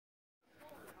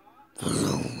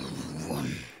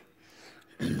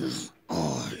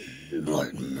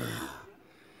Nightmare,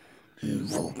 and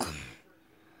welcome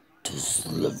to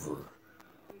Sliver.io.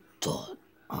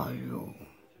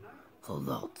 So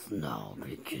let's now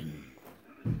begin.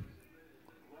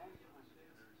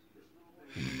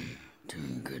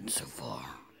 Doing good so far.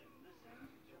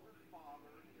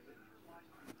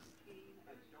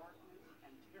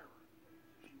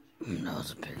 That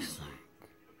was a big thing.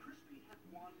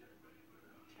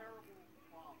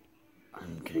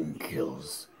 I'm getting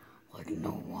kills like no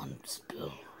one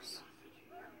spills.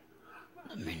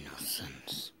 That made no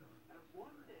sense.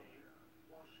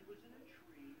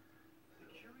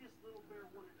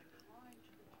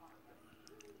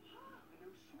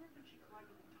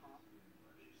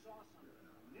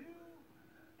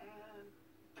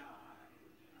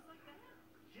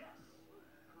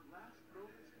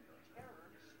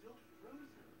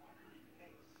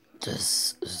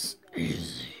 This is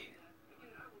easy.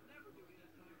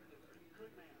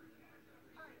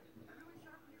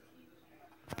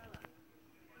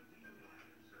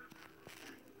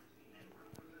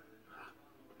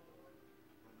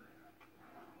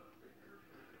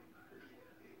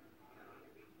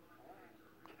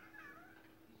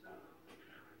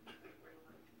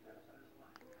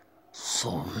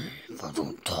 Sorry if I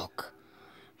don't talk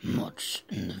much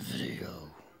in the video.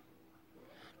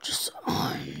 Just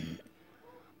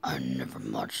I never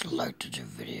much like to do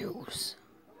videos.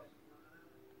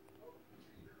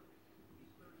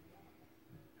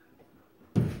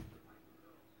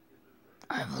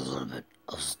 I have a little bit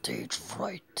of stage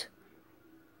fright.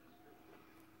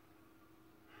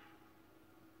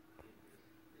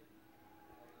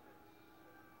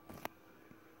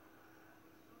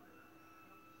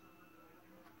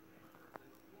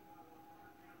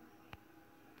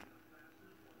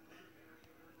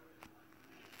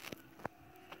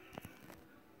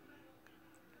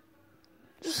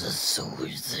 This is so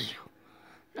easy.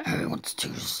 Everyone's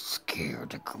too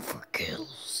scared to go for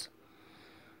kills.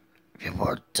 People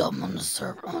are dumb on the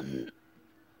server on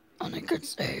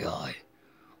against AI,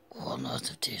 or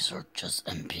unless if these are just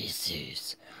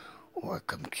NPCs or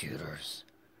computers,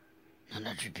 not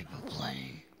actually people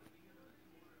playing.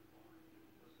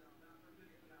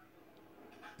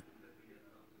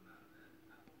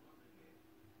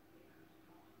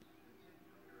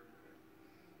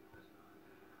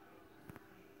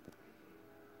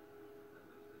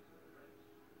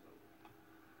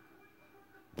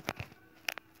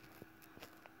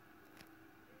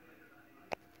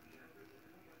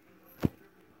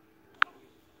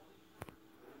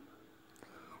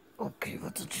 Okay,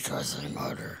 what did you try something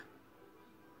harder?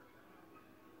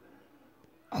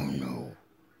 Oh no.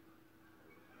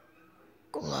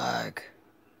 Lag.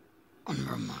 Oh,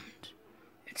 never mind.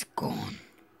 It's gone.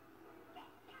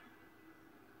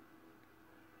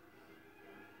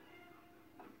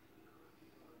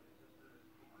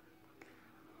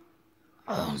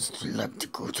 I honestly like to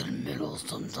go to the middle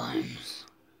sometimes.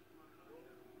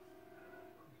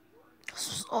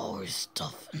 There's always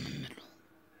stuff in the middle.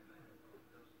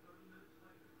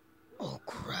 Oh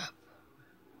crap.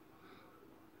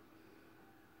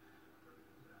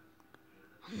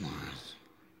 Nice.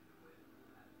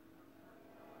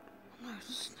 There's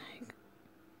a snake.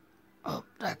 Oh,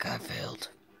 that guy failed.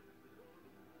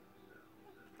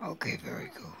 Okay, very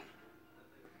cool.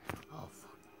 Oh,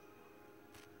 fuck.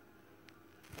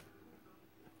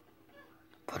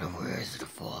 But where is it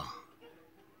for?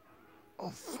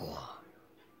 Oh, for.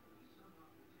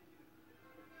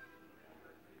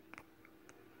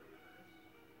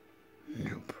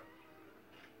 Nope.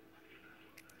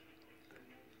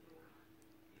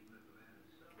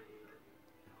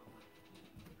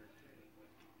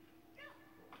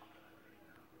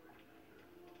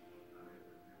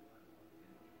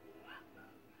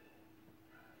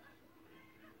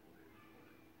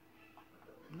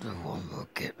 The one will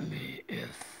get me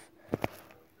if...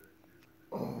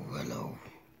 Oh, hello.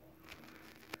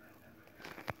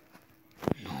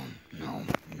 No.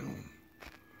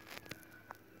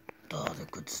 The other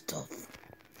good stuff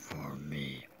for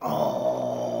me.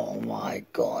 Oh my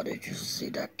god, did you see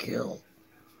that kill?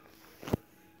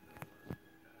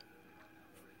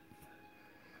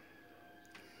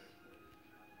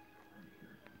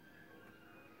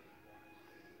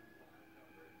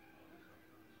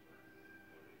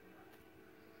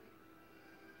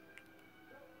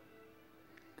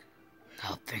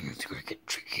 Now things are gonna get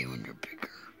tricky when you're bigger.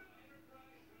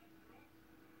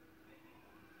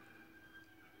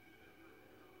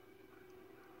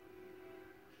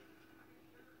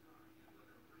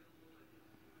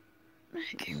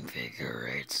 Making figure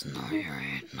eights, no, you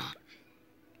ain't not.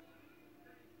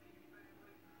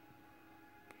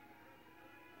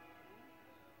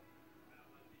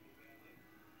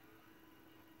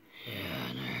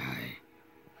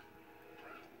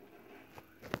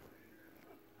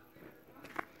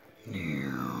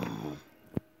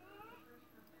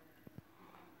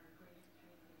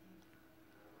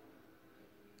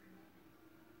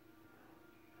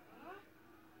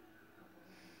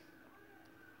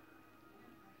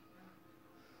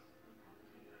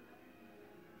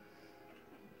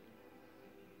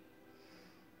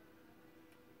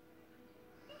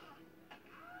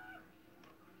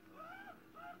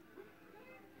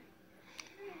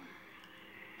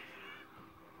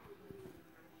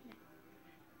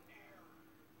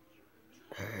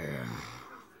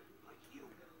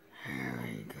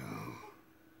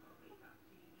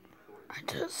 I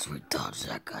did a sweet dodge.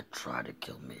 That guy tried to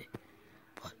kill me,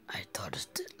 but I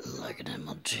dodged it like an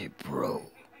MLG bro.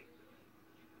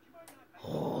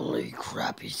 Holy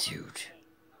crap, he's huge.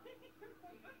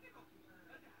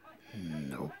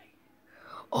 Nope.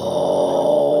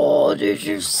 Oh, did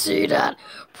you see that?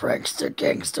 Prankster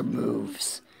gangster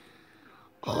moves.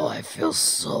 Oh, I feel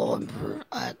so improved.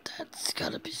 That's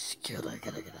gotta be skilled. I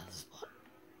gotta get out of the spot.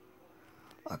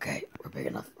 Okay, we're big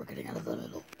enough. We're getting out of the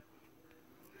middle.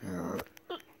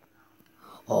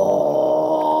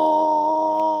 Oh,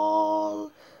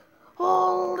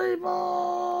 holy ball!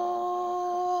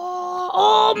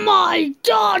 Oh my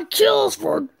god, kills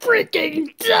for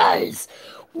freaking days!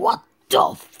 What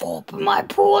the fuck am I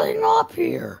pulling up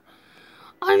here?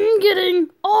 I'm getting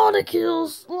all the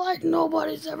kills like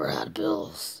nobody's ever had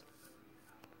bills.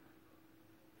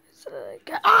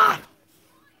 Ah!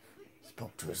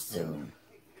 Spoke too soon.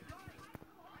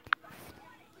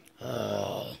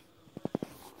 Oh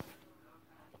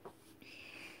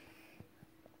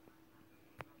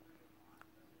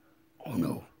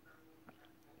no.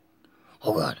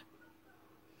 Oh god.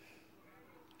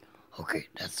 Okay,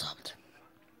 that stopped.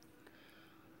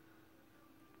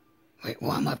 Wait,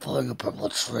 why am I following a purple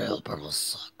trail? Purple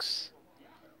sucks.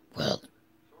 Well,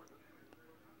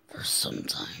 for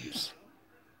sometimes.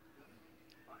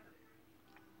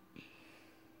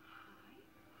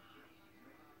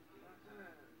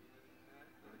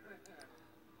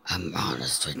 I'm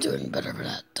honestly doing better for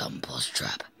that dumb plus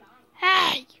trap.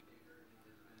 Hey!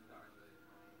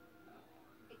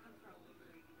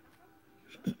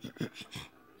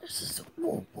 This is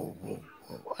whoa, whoa, whoa,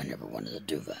 whoa. I never wanted to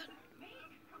do that.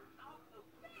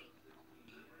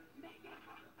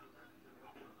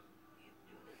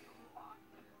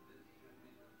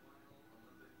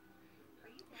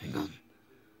 Hang on.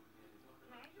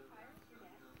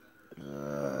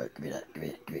 Give me that.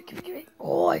 Give me.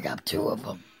 Oh, I got two of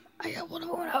them. I got one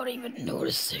without even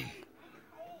noticing.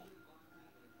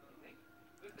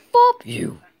 Fuck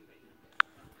you.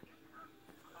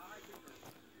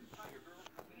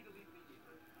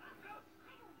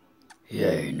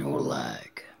 Yay, no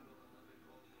lag.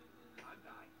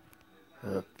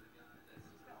 La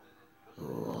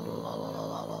la la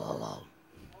la la la.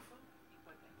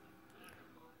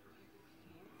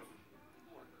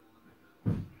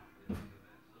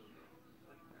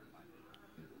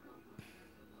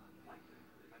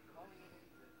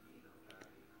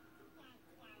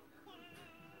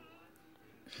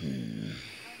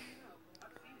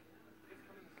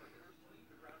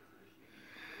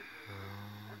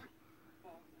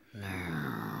 No.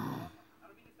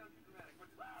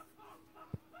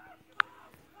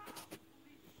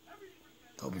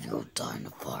 Hope you go die in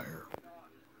the fire.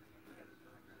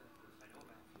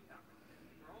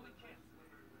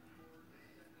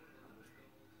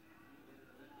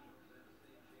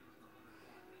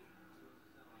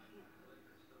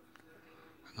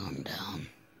 I'm down.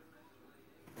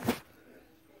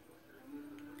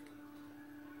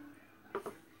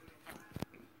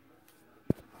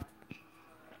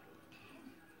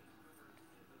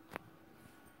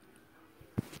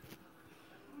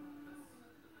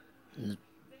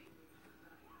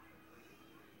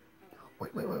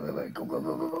 Wait.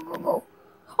 Go.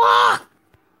 Ah!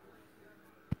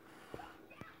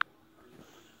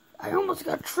 I almost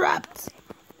got trapped.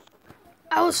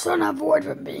 I was trying to avoid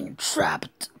from being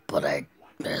trapped, but I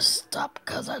messed up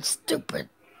because that stupid,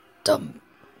 dumb,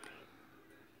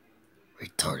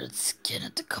 retarded skin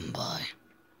had to come by.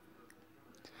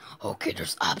 Okay,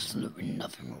 there's absolutely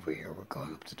nothing over here. We're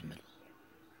going up to the middle.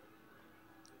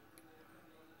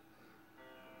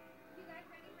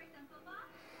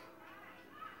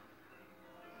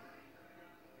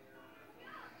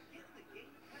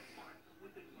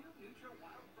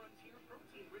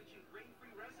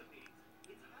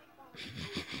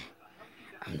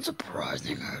 I'm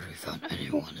surprising I already found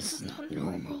anyone. This is not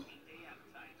normal.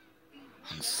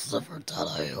 On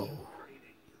Sliver.io.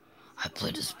 I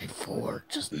played this before,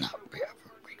 just not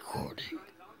ever recording.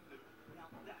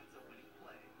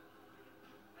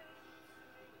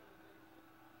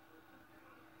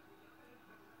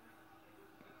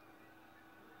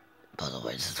 By the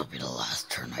way, this will be the last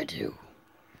turn I do.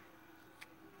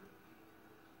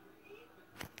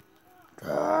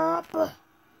 Drop.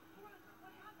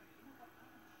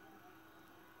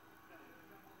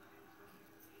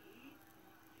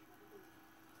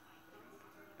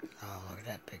 Oh, look at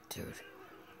that big dude.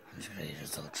 I'm just gonna eat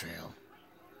his little trail.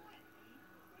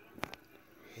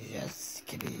 Yes,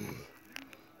 gimme.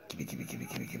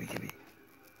 Gimme.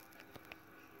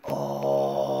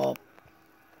 Oh.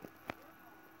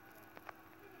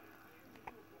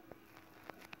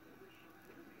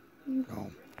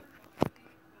 No.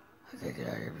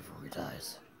 here before he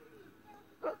dies.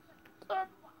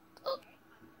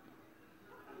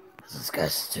 This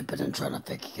guy's stupid and trying to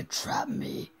think he could trap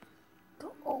me.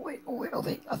 Oh wait,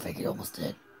 I think he almost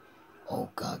did. Oh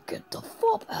god, get the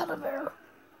fuck out of there.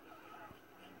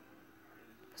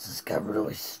 This guy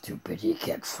really stupid, he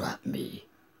can't trap me.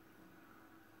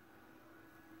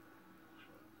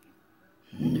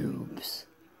 Noobs.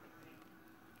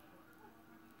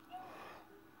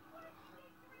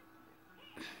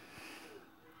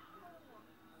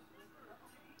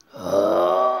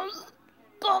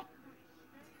 Stop.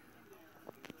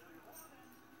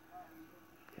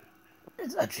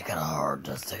 It's actually kind of hard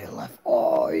to stay alive.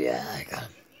 Oh yeah, I got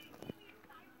him.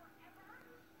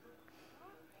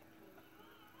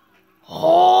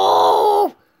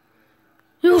 Oh!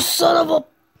 You son of a...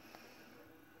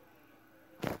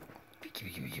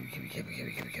 Gimme.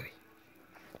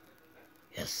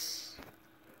 Yes.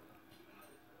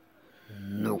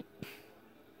 Nope.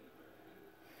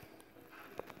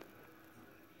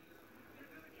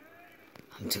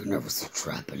 I'm too nervous to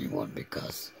trap anyone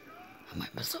because I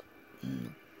might mess up.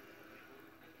 Nope.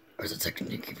 There's a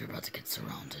technique if you're about to get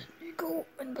surrounded. You go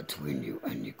in between you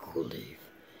and you go leave.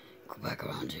 Go back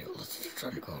around you. Let's just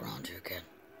try to go around you again.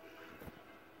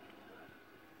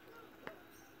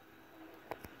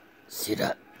 See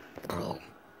that? Bro.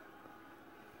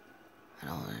 I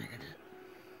don't think I did.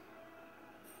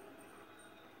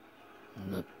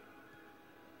 Nope.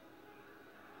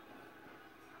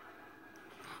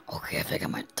 Okay, I think I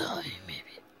might die,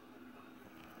 maybe.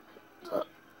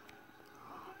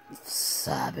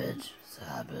 Savage.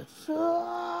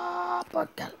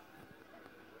 But got it.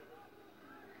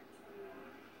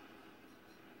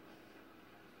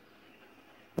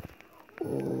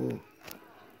 Oh.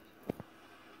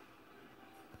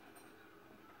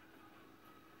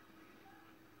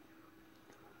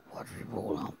 Watch me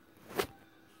roll out.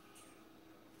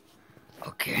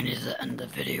 Okay, I need to end the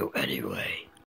video anyway.